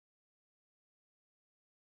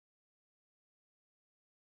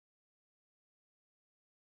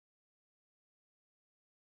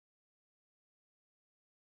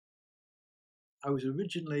I was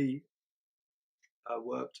originally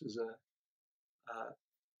worked as a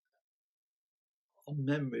on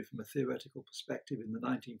memory from a theoretical perspective in the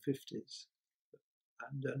 1950s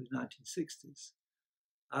and early 1960s.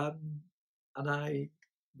 And I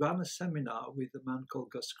ran a seminar with a man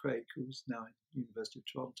called Gus Craig, who's now at the University of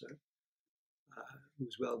Toronto,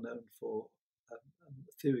 who's well known for a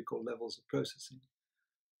theory called levels of processing,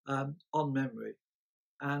 on memory.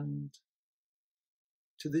 And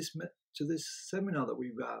to this seminar that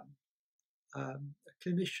we ran, a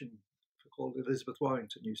clinician called Elizabeth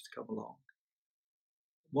Warrington used to come along.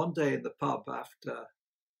 One day in the pub after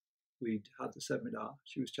we'd had the seminar,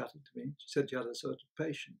 she was chatting to me. She said she had a sort of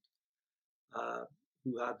patient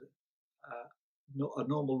who had a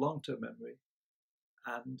normal long-term memory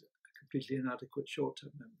and a completely inadequate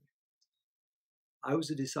short-term memory. I was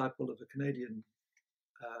a disciple of a Canadian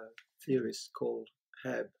theorist called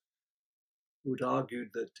Hebb, who had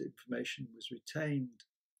argued that information was retained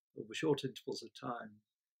over short intervals of time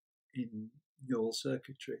in neural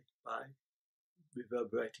circuitry by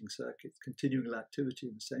reverberating circuits, continuing activity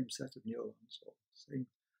in the same set of neurons or same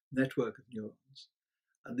network of neurons.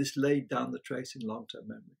 And this laid down the trace in long-term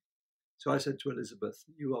memory. So I said to Elizabeth,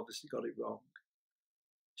 you obviously got it wrong.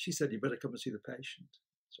 She said, you better come and see the patient.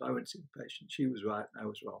 So I went to see the patient. She was right and I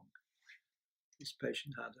was wrong. This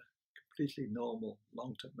patient had a completely normal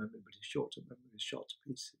long-term memory, but his short-term memory was shot to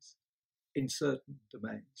pieces in certain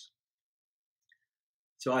domains.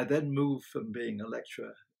 So I then moved from being a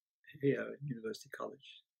lecturer here at University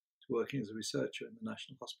College to working as a researcher in the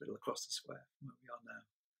National Hospital across the square from where we are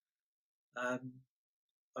now.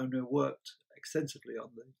 And I worked extensively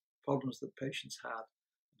on the problems that patients had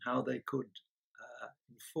and how they could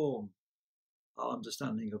inform our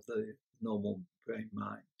understanding of the normal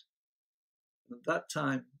brain-mind. And at that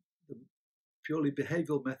time, the purely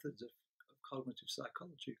behavioral methods of cognitive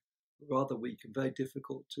psychology were rather weak and very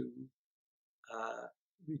difficult to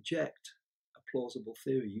reject a plausible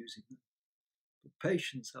theory using them. But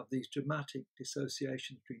patients have these dramatic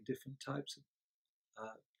dissociations between different types of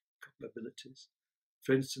abilities.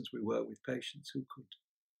 For instance, we work with patients who could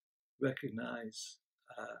recognize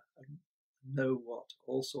and know what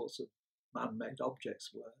all sorts of man-made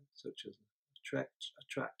objects were, such as a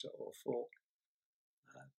tractor or a fork.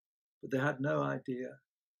 But they had no idea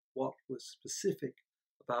what was specific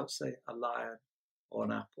about, say, a lion or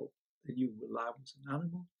an apple. They knew a lion was an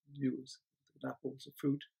animal, they knew an apple was a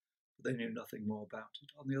fruit, but they knew nothing more about it.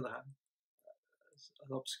 On the other hand, as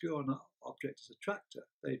an obscure object as a tractor,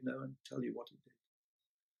 they'd know and tell you what it did.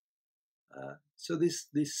 So this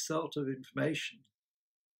sort of information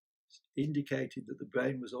indicated that the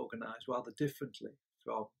brain was organized rather differently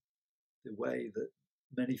from the way that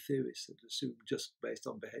many theorists had assumed just based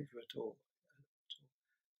on behavior at all.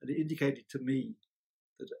 And it indicated to me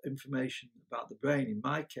that information about the brain, in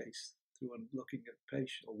my case, through looking at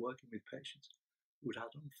patients or working with patients who had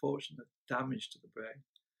had unfortunate damage to the brain,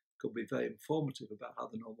 could be very informative about how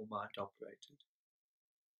the normal mind operated.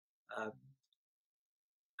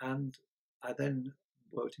 And I then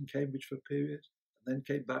worked in Cambridge for a period, and then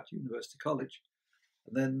came back to University College.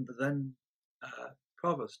 And then the then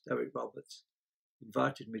provost, Derek Roberts,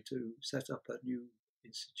 invited me to set up a new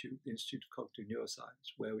institute, the Institute of Cognitive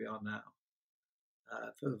Neuroscience, where we are now,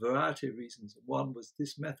 for a variety of reasons. One was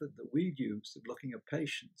this method that we'd used of looking at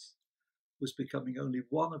patients was becoming only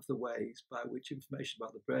one of the ways by which information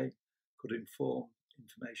about the brain could inform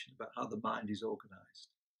information about how the mind is organized.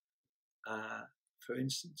 For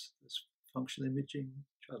instance, there's functional imaging,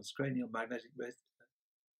 transcranial magnetic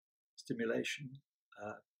stimulation,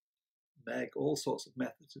 MEG, all sorts of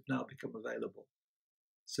methods have now become available,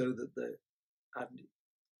 so that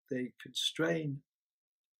they constrain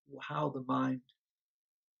how the mind,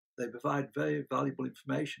 they provide very valuable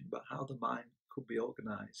information about how the mind could be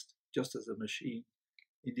organized, just as a machine,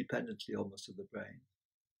 independently almost of the brain.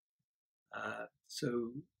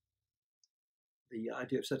 So the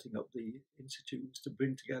idea of setting up the institute was to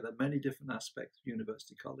bring together many different aspects of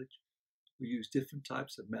University College. We use different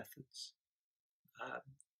types of methods,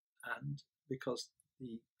 and because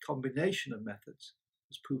the combination of methods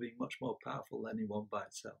was proving much more powerful than any one by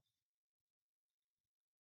itself.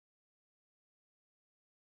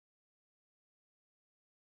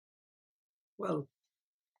 Well,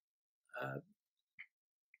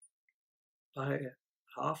 by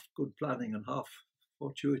half good planning and half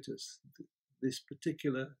fortuitous, this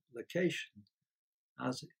particular location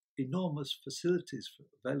has enormous facilities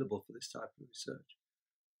available for this type of research.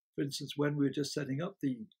 For instance, when we were just setting up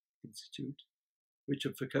the institute,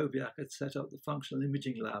 Richard Fakowiak had set up the functional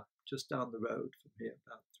imaging lab just down the road from here,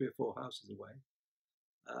 about 3 or 4 houses away,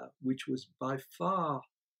 which was by far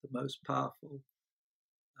the most powerful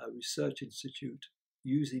research institute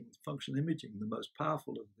using functional imaging, the most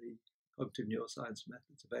powerful of the cognitive neuroscience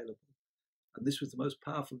methods available. And this was the most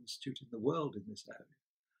powerful institute in the world in this area.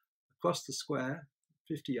 Across the square,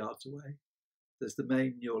 50 yards away, there's the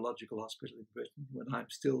main neurological hospital in Britain, when I'm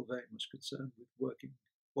still very much concerned with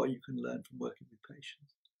what you can learn from working with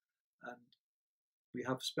patients. And we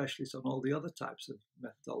have specialists on all the other types of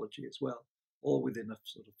methodology as well, all within a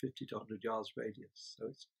sort of 50 to 100 yards radius. So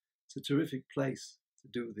it's a terrific place to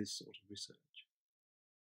do this sort of research.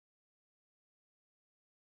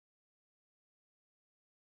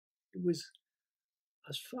 It was,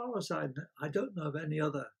 as far as I know, I don't know of any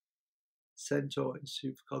other centre or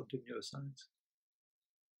institute for cognitive neuroscience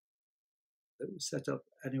that was set up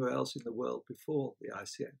anywhere else in the world before the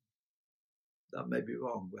ICN. That may be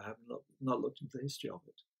wrong. We have not looked into the history of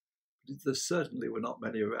it. But there certainly were not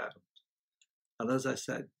many around. And as I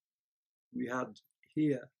said, we had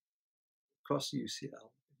here across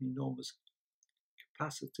UCL an enormous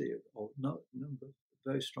capacity or number of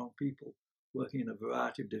very strong people working in a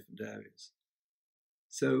variety of different areas.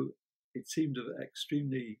 So it seemed an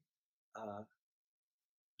extremely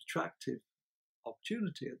attractive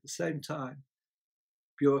opportunity. At the same time,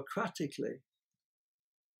 bureaucratically,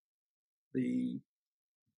 the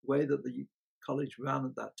way that the college ran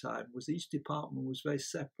at that time was each department was very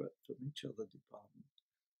separate from each other department.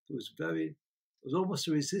 There was almost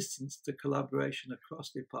a resistance to collaboration across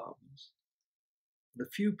departments. And a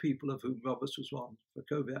few people, of whom Roberts was one,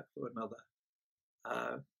 Krakowiak for another,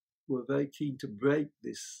 were very keen to break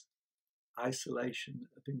this isolation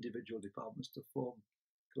of individual departments to form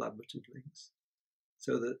collaborative links.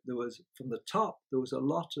 So that there was, from the top, there was a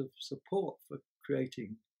lot of support for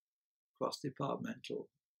creating cross-departmental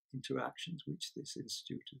interactions, which this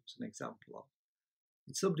institute was an example of.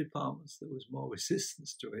 In some departments, there was more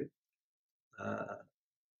resistance to it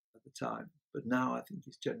at the time, but now I think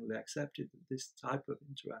it's generally accepted that this type of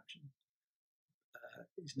interaction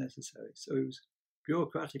is necessary. So it was,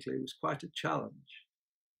 bureaucratically, it was quite a challenge,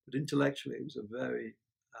 but intellectually, it was a very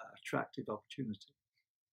attractive opportunity.